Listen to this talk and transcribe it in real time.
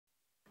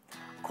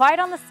Quiet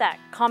on the set,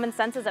 Common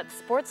Sense is at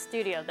Sports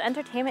Studio, the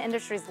entertainment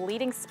industry's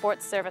leading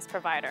sports service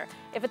provider.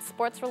 If it's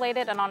sports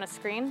related and on a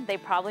screen, they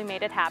probably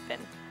made it happen.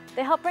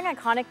 They help bring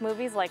iconic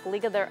movies like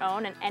League of Their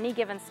Own and Any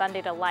Given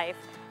Sunday to life,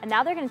 and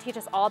now they're going to teach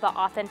us all about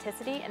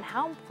authenticity and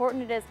how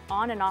important it is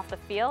on and off the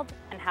field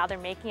and how they're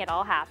making it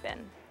all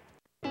happen.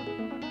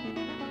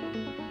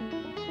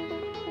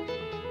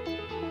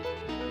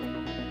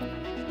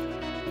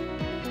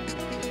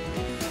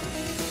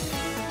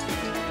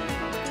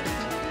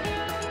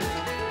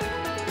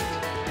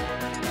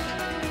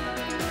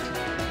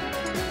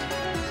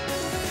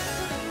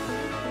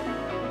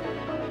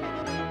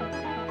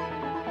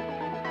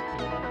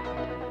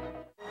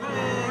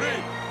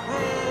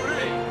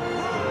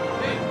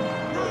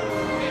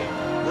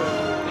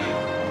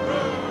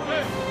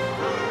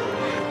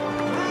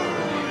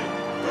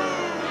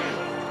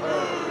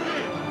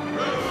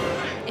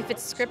 If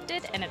it's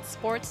scripted and it's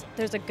sports,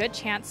 there's a good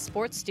chance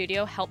Sports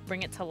Studio helped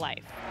bring it to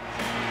life.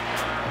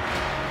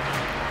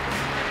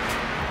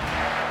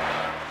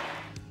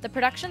 The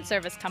production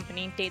service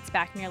company dates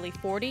back nearly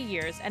 40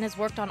 years and has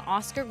worked on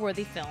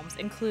Oscar-worthy films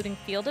including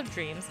Field of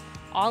Dreams,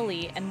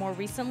 Ali, and more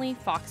recently,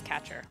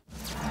 Foxcatcher.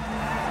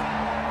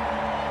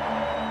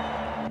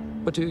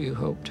 What do you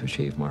hope to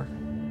achieve, Mark?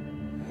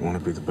 I want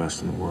to be the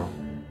best in the world.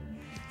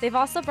 They've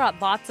also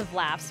brought lots of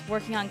laughs,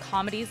 working on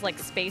comedies like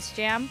Space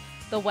Jam,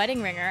 The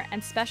Wedding Ringer,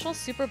 and special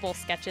Super Bowl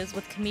sketches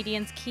with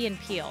comedians Key and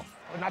Peele.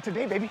 Oh, not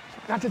today, baby.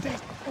 Not today.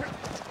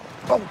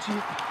 Oh, gee.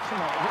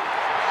 Come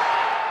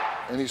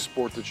on. Any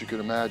sport that you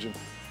could imagine,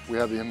 we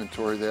have the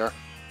inventory there.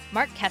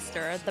 Mark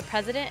Kesterer, the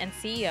president and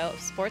CEO of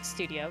Sports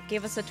Studio,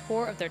 gave us a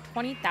tour of their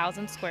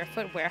 20,000 square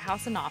foot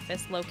warehouse and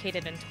office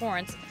located in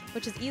Torrance,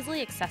 which is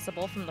easily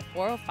accessible from the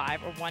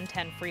 405 or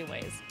 110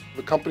 freeways.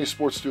 The company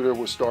Sports Studio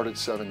was started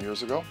 7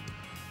 years ago.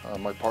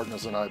 My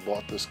partners and I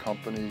bought this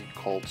company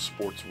called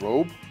Sports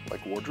Robe,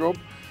 like wardrobe,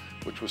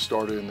 which was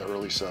started in the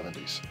early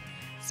 70s.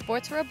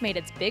 Sports Robe made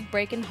its big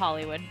break in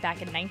Hollywood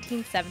back in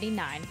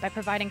 1979 by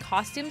providing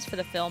costumes for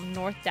the film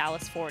North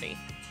Dallas 40.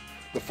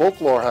 The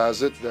folklore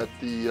has it that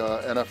the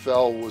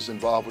NFL was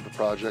involved with the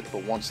project,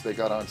 but once they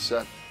got on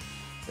set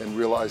and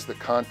realized the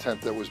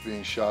content that was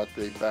being shot,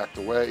 they backed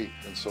away,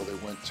 and so they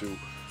went to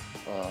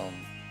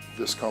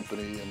this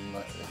company in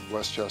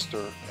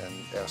Westchester and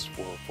asked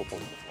for football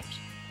uniforms.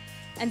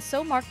 And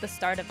so marked the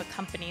start of a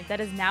company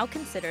that is now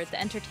considered the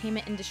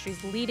entertainment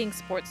industry's leading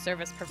sports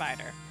service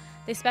provider.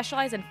 They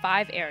specialize in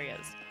 5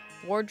 areas: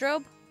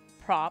 wardrobe,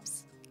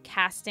 props,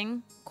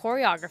 casting,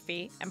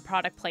 choreography, and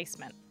product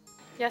placement.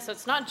 Yeah, so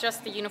it's not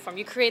just the uniform,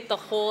 you create the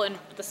whole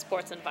the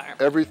sports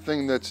environment.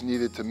 Everything that's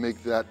needed to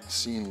make that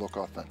scene look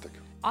authentic.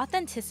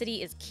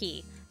 Authenticity is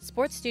key.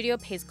 Sports Studio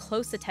pays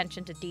close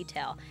attention to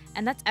detail,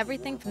 and that's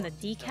everything from the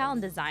decal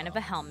and design of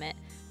a helmet,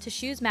 to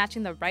shoes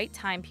matching the right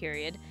time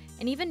period,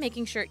 and even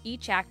making sure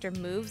each actor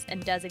moves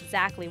and does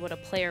exactly what a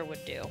player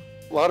would do.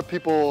 A lot of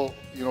people,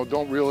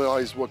 don't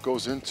realize what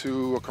goes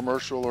into a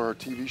commercial or a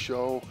TV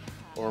show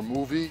or a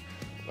movie,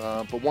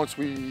 but once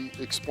we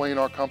explain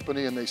our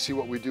company and they see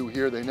what we do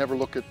here, they never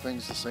look at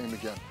things the same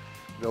again.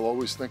 They'll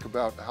always think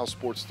about how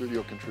Sports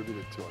Studio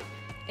contributed to it.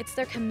 It's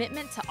their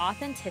commitment to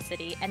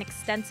authenticity and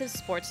extensive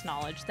sports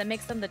knowledge that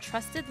makes them the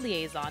trusted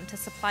liaison to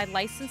supply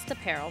licensed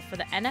apparel for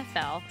the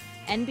NFL,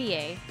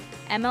 NBA,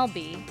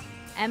 MLB,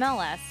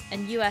 MLS,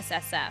 and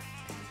USSF.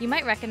 You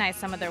might recognize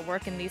some of their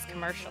work in these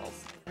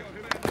commercials.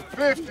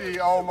 50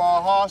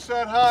 Omaha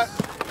said hut.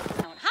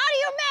 How do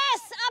you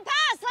miss a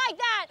pass like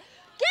that?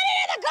 Get it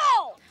in the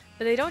goal!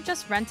 But they don't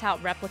just rent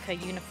out replica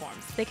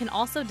uniforms. They can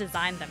also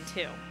design them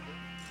too.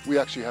 We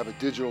actually have a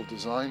digital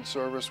design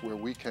service where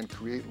we can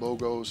create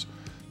logos,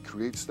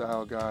 create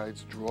style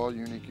guides, draw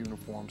unique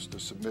uniforms to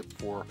submit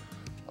for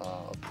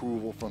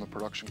approval from the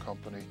production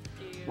company.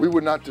 We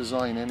would not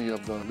design any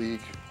of the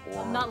league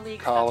or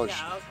college,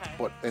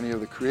 but any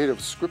of the creative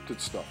scripted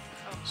stuff.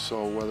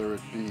 So whether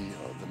it be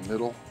the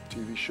Middle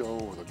TV show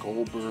or the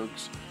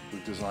Goldbergs,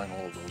 we design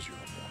all of those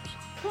uniforms.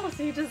 Cool,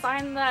 so you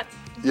designed that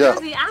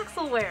jersey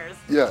Axel wears.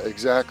 Yeah,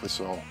 exactly.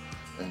 So,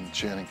 and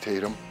Channing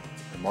Tatum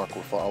and Mark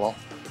Ruffalo.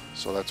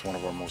 So that's one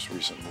of our most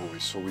recent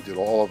movies. So we did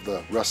all of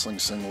the wrestling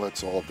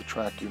singlets, all of the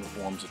track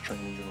uniforms, the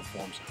training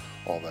uniforms,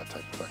 all that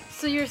type of thing.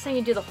 So you're saying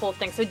you do the whole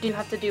thing. So do you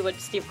have to do what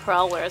Steve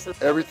Carell wears?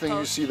 Everything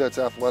you see that's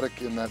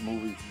athletic in that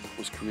movie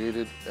was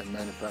created and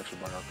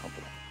manufactured by our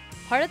company.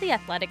 Part of the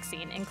athletic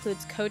scene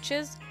includes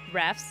coaches,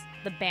 refs,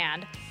 the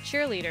band,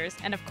 cheerleaders,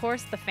 and of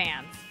course the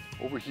fans.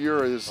 Over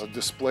here is a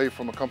display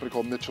from a company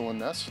called Mitchell &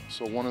 Ness.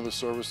 So one of the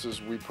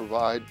services we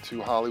provide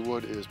to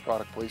Hollywood is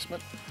product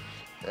placement.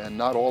 And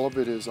not all of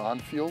it is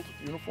on-field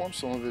uniforms.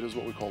 Some of it is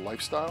what we call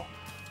lifestyle,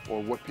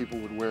 or what people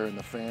would wear in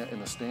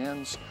the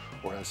stands,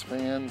 or as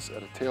fans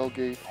at a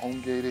tailgate,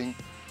 home gating,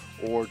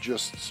 or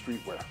just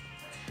streetwear.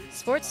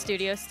 Sports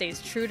Studio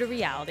stays true to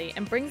reality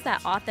and brings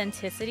that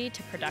authenticity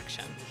to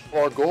production.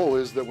 Our goal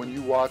is that when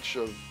you watch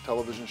a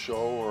television show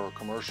or a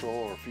commercial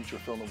or a feature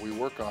film that we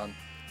work on,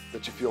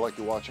 that you feel like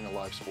you're watching a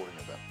live sporting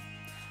event.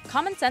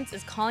 Common Sense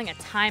is calling a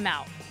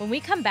timeout. When we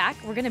come back,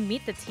 we're going to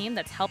meet the team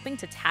that's helping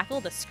to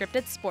tackle the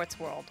scripted sports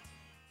world.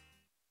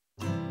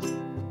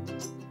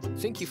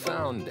 Think you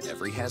found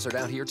every hazard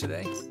out here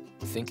today?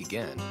 Think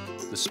again.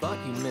 The spot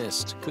you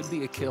missed could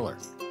be a killer.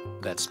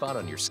 That spot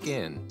on your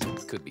skin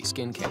could be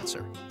skin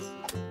cancer.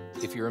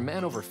 If you're a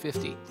man over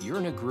 50, you're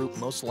in a group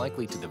most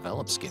likely to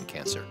develop skin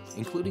cancer,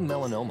 including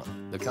melanoma,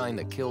 the kind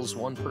that kills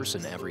one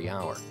person every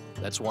hour.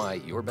 That's why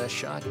your best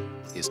shot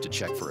is to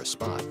check for a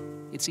spot.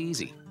 It's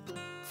easy.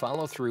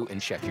 Follow through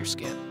and check your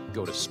skin.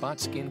 Go to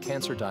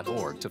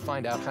spotskincancer.org to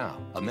find out how.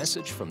 A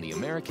message from the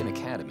American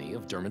Academy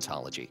of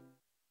Dermatology.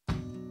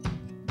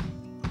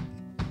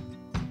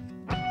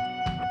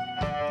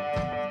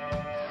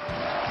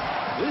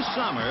 This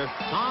summer,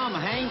 Tom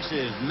Hanks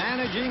is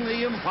managing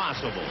the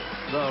impossible,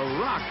 the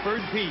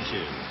Rockford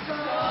Peaches.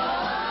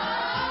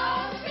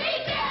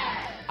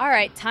 All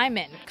right, time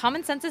in.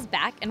 Common Sense is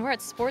back, and we're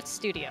at Sports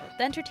Studio,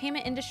 the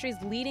entertainment industry's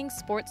leading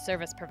sports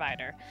service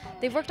provider.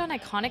 They've worked on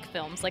iconic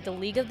films like A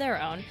League of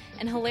Their Own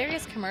and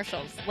hilarious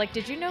commercials like,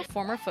 did you know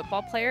former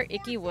football player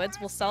Ickey Woods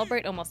will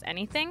celebrate almost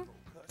anything?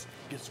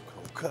 Get some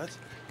cold cuts,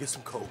 get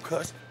some cold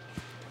cuts.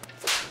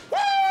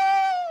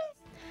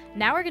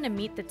 Now we're going to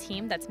meet the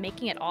team that's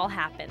making it all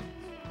happen.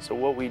 So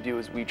what we do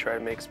is we try to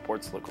make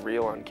sports look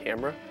real on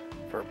camera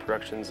for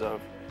productions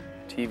of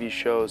TV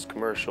shows,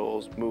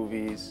 commercials,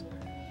 movies,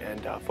 and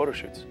photo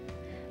shoots.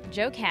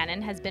 Joe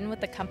Cannon has been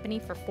with the company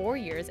for 4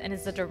 years and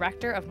is the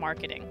director of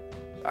marketing.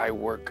 I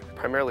work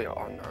primarily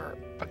on our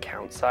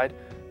account side,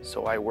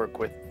 so I work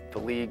with the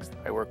leagues,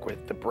 I work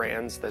with the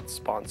brands that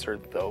sponsor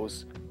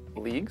those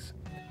leagues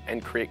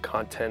and create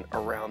content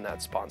around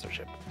that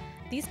sponsorship.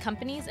 These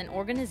companies and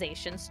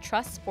organizations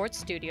trust Sports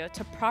Studio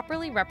to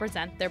properly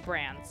represent their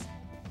brands.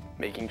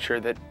 Making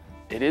sure that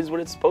it is what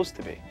it's supposed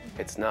to be.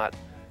 It's not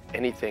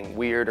anything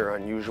weird or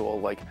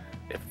unusual, like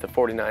if the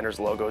 49ers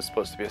logo is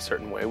supposed to be a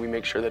certain way, we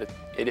make sure that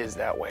it is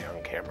that way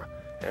on camera.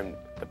 And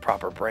the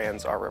proper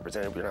brands are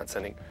represented. We're not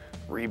sending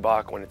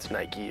Reebok when it's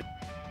Nike.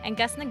 And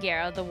Gus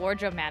Nagaro, the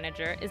wardrobe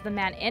manager, is the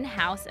man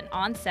in-house and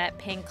on-set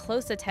paying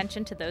close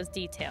attention to those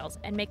details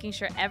and making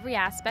sure every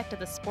aspect of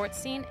the sports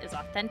scene is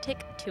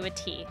authentic to a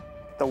T.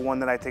 The one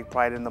that I take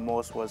pride in the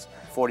most was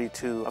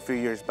 42 a few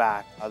years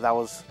back. That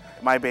was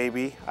my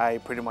baby. I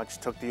pretty much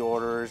took the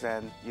orders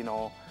and,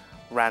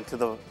 ran to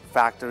the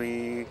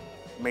factory,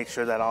 made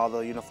sure that all the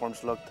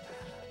uniforms looked,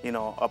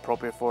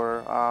 appropriate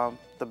for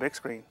the big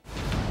screen.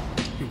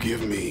 You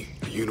give me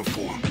a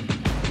uniform,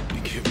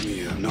 you give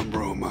me a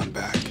number on my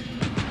back,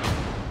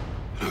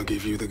 and I'll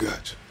give you the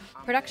guts.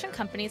 Production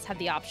companies have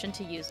the option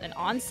to use an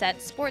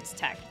on-set sports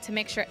tech to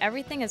make sure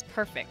everything is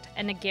perfect,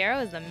 and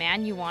Nagaro is the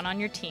man you want on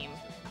your team.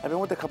 I've been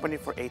with the company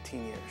for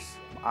 18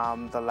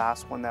 years. The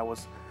last one that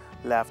was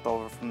left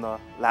over from the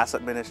last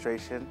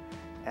administration,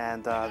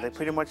 and they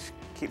pretty much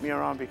keep me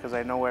around because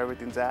I know where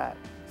everything's at.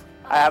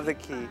 I have the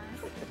key.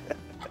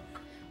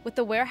 With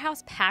the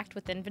warehouse packed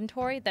with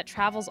inventory that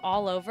travels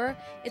all over,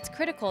 it's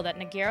critical that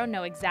Nagaro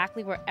know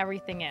exactly where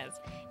everything is,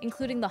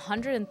 including the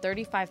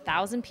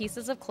 135,000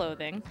 pieces of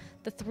clothing,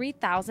 the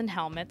 3,000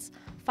 helmets,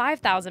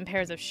 5,000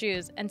 pairs of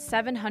shoes, and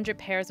 700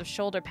 pairs of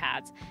shoulder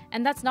pads.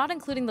 And that's not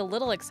including the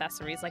little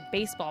accessories like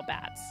baseball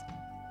bats.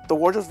 The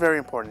wardrobe's very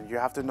important. You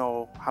have to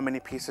know how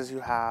many pieces you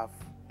have,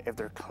 if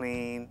they're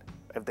clean,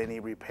 if they need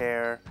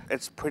repair.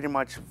 It's pretty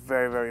much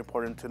very, very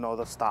important to know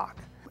the stock.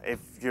 If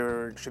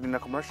you're shooting a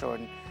commercial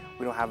and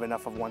we don't have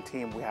enough of one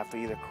team, we have to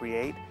either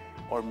create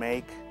or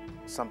make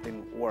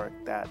something work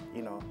that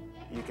you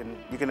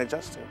can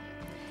adjust to.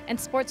 And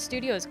Sports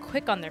Studio is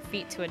quick on their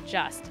feet to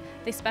adjust.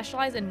 They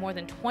specialize in more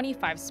than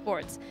 25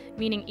 sports,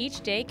 meaning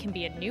each day can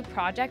be a new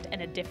project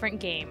and a different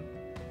game.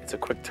 It's a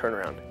quick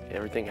turnaround.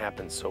 Everything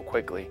happens so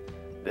quickly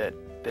that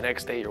the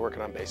next day you're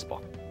working on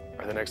baseball,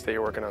 or the next day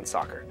you're working on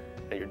soccer,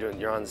 and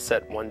you're on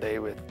set one day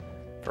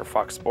for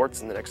Fox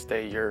Sports, and the next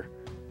day you're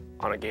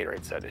on a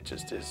Gatorade set. It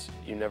just is,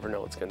 you never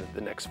know what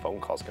the next phone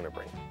call's gonna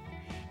bring.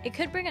 It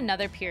could bring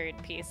another period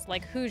piece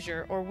like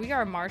Hoosier or We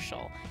Are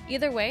Marshall.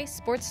 Either way,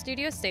 Sports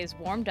Studio stays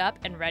warmed up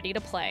and ready to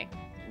play.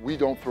 We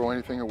don't throw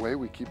anything away.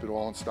 We keep it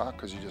all in stock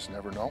because you just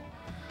never know.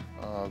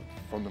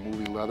 From the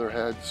movie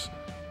Leatherheads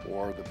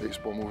or the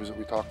baseball movies that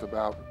we talked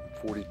about,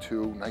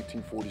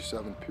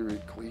 1947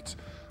 period cleats,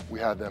 we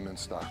had them in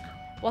stock.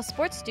 While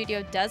Sports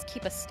Studio does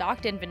keep a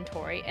stocked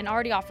inventory and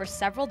already offers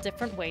several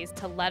different ways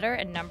to letter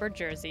and number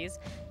jerseys,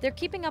 they're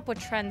keeping up with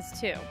trends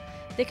too.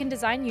 They can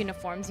design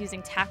uniforms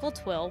using tackle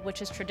twill,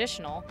 which is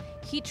traditional,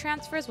 heat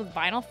transfers with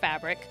vinyl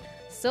fabric,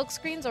 silk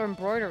screens or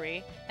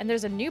embroidery, and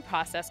there's a new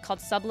process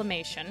called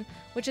sublimation,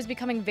 which is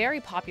becoming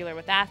very popular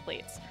with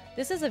athletes.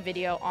 This is a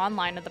video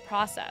online of the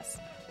process.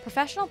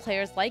 Professional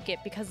players like it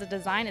because the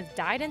design is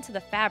dyed into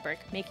the fabric,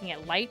 making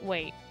it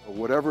lightweight.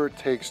 Whatever it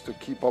takes to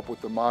keep up with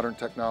the modern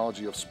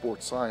technology of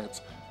sports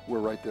science, we're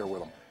right there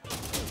with them.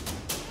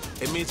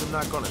 It means I'm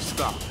not going to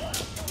stop.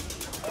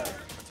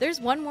 There's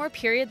one more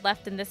period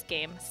left in this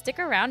game. Stick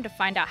around to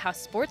find out how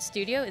Sports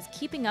Studio is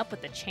keeping up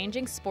with the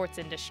changing sports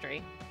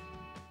industry.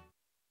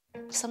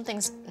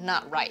 Something's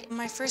not right.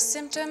 My first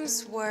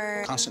symptoms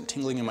were constant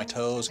tingling in my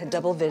toes. Had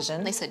double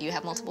vision. They said you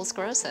have multiple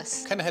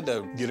sclerosis. Kind of had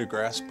to get a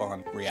grasp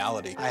on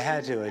reality. I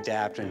had to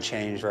adapt and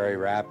change very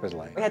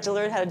rapidly. I had to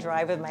learn how to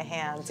drive with my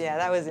hands. Yeah,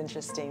 that was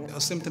interesting. A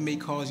symptom may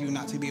cause you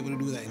not to be able to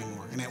do that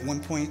anymore. And at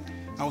one point,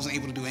 I wasn't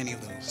able to do any of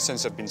those.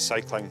 Since I've been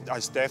cycling,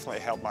 it's definitely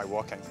helped my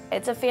walking.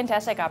 It's a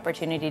fantastic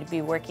opportunity to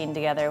be working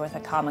together with a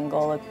common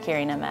goal of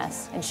curing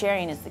MS, and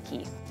sharing is the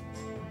key.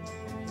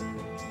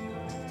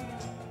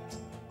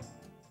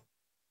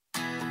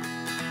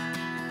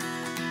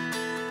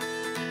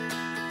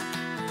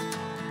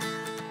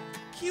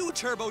 Cue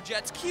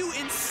turbojets, cue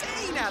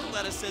insane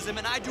athleticism,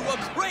 and I do a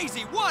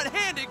crazy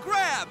one-handed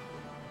grab!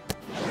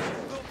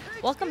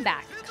 Welcome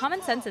back.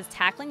 Common Sense is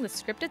tackling the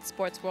scripted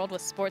sports world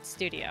with Sports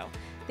Studio.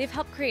 They've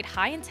helped create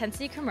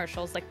high-intensity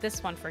commercials like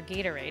this one for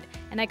Gatorade,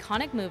 and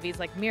iconic movies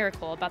like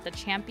Miracle about the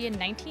champion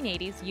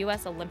 1980s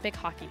U.S. Olympic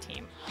hockey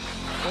team.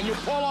 When you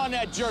pull on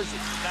that jersey,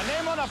 the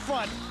name on the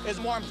front is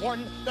more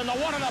important than the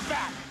one on the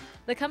back.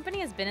 The company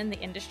has been in the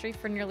industry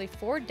for nearly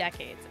 4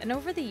 decades, and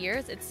over the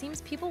years, it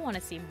seems people want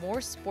to see more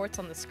sports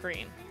on the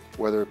screen.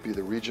 Whether it be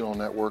the regional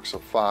networks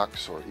of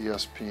Fox or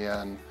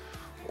ESPN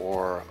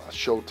or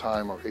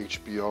Showtime or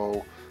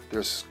HBO,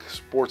 there's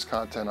sports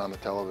content on the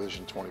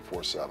television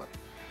 24/7.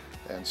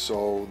 And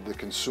so the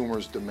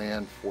consumer's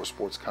demand for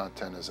sports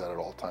content is at an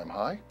all-time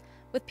high.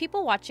 With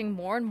people watching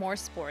more and more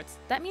sports,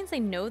 that means they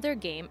know their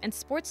game, and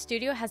Sports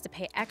Studio has to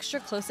pay extra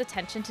close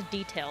attention to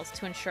details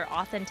to ensure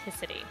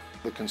authenticity.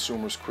 The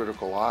consumer's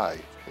critical eye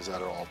is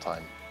at an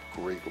all-time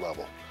great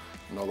level.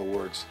 In other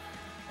words,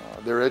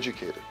 they're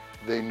educated.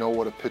 They know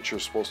what a pitcher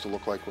is supposed to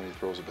look like when he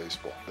throws a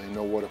baseball. They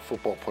know what a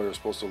football player is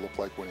supposed to look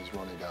like when he's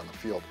running down the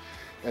field.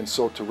 And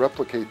so to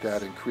replicate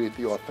that and create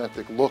the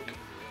authentic look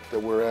that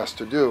we're asked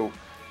to do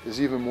is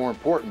even more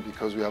important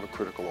because we have a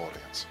critical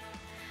audience.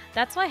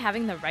 That's why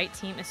having the right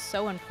team is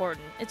so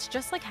important. It's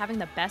just like having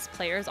the best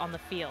players on the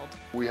field.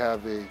 We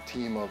have a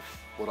team of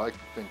what I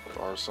think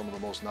are some of the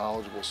most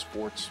knowledgeable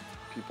sports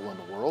people in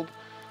the world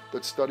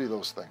that study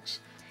those things.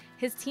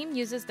 His team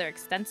uses their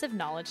extensive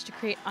knowledge to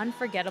create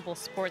unforgettable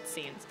sports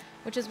scenes,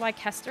 which is why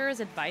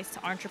Kesterer's advice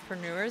to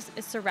entrepreneurs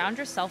is surround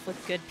yourself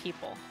with good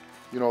people.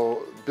 You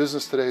know,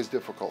 business today is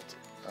difficult,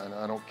 and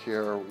I don't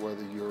care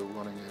whether you're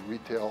running a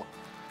retail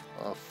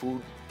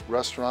food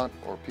restaurant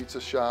or pizza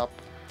shop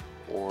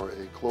or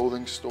a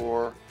clothing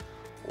store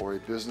or a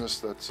business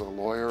that's a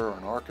lawyer or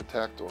an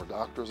architect or a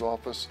doctor's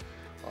office.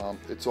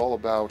 It's all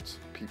about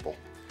people.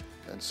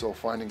 And so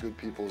finding good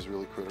people is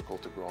really critical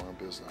to growing a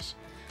business.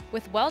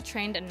 With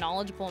well-trained and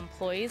knowledgeable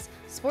employees,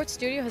 Sports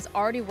Studio has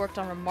already worked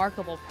on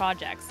remarkable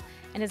projects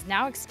and is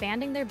now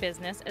expanding their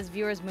business as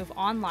viewers move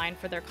online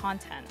for their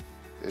content.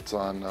 It's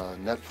on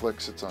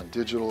Netflix, it's on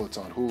digital, it's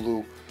on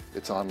Hulu,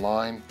 it's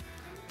online.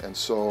 And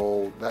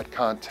so that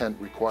content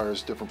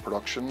requires different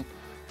production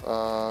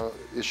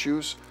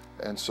issues.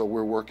 And so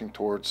we're working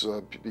towards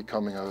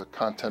becoming a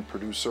content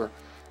producer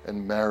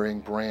and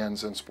marrying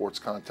brands and sports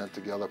content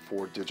together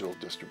for digital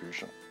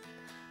distribution.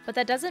 But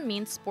that doesn't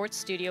mean Sports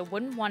Studio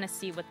wouldn't want to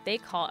see what they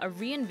call a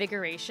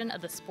reinvigoration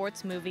of the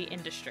sports movie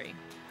industry.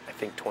 I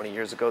think 20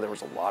 years ago there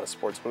was a lot of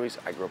sports movies.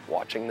 I grew up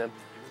watching them,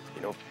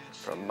 you know,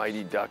 from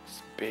Mighty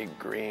Ducks, Big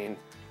Green,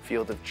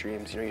 Field of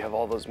Dreams. You know, you have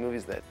all those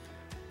movies that,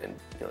 and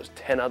you know, there's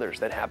 10 others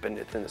that happened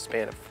within the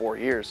span of 4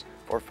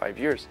 or 5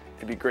 years.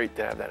 It'd be great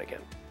to have that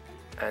again.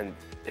 And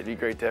it'd be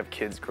great to have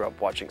kids grow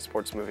up watching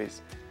sports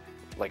movies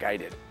like I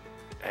did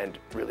and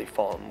really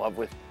fall in love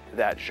with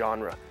that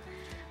genre.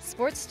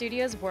 Sports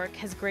Studio's work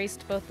has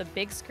graced both the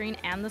big screen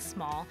and the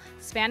small,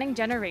 spanning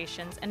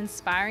generations and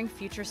inspiring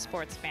future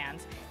sports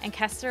fans. And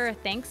Kesterer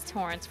thanks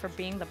Torrance for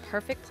being the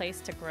perfect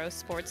place to grow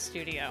Sports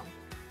Studio.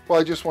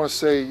 Well, I just want to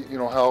say, you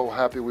know, how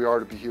happy we are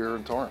to be here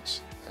in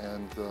Torrance.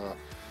 And the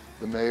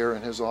mayor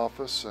and his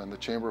office and the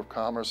Chamber of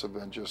Commerce have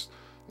been just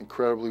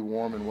incredibly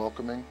warm and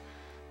welcoming.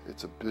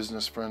 It's a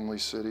business-friendly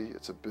city.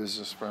 It's a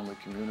business-friendly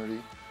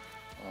community.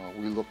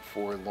 We look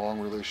for a long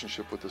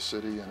relationship with the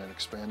city and an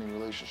expanding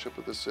relationship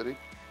with the city.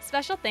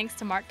 Special thanks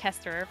to Mark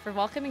Kesterer for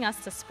welcoming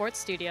us to Sports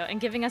Studio and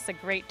giving us a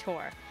great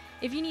tour.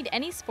 If you need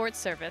any sports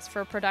service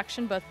for a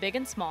production both big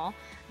and small,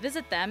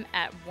 visit them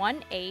at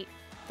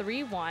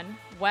 1831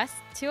 West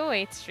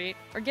 208th Street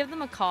or give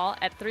them a call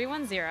at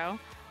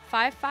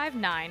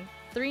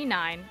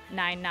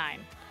 310-559-3999.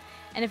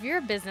 And if you're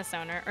a business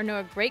owner or know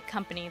a great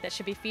company that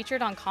should be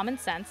featured on Common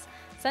Sense,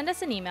 send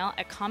us an email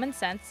at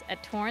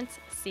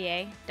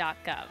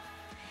commonsense@torranceca.gov.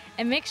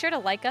 And make sure to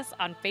like us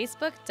on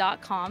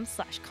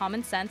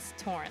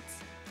facebook.com/commonsense-torrance.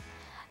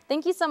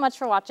 Thank you so much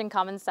for watching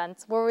Common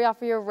Sense, where we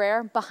offer you a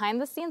rare,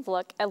 behind-the-scenes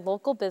look at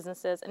local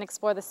businesses and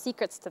explore the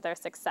secrets to their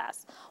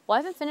success. Well, I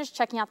haven't finished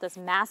checking out this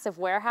massive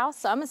warehouse,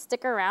 so I'm going to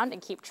stick around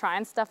and keep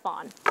trying stuff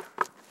on.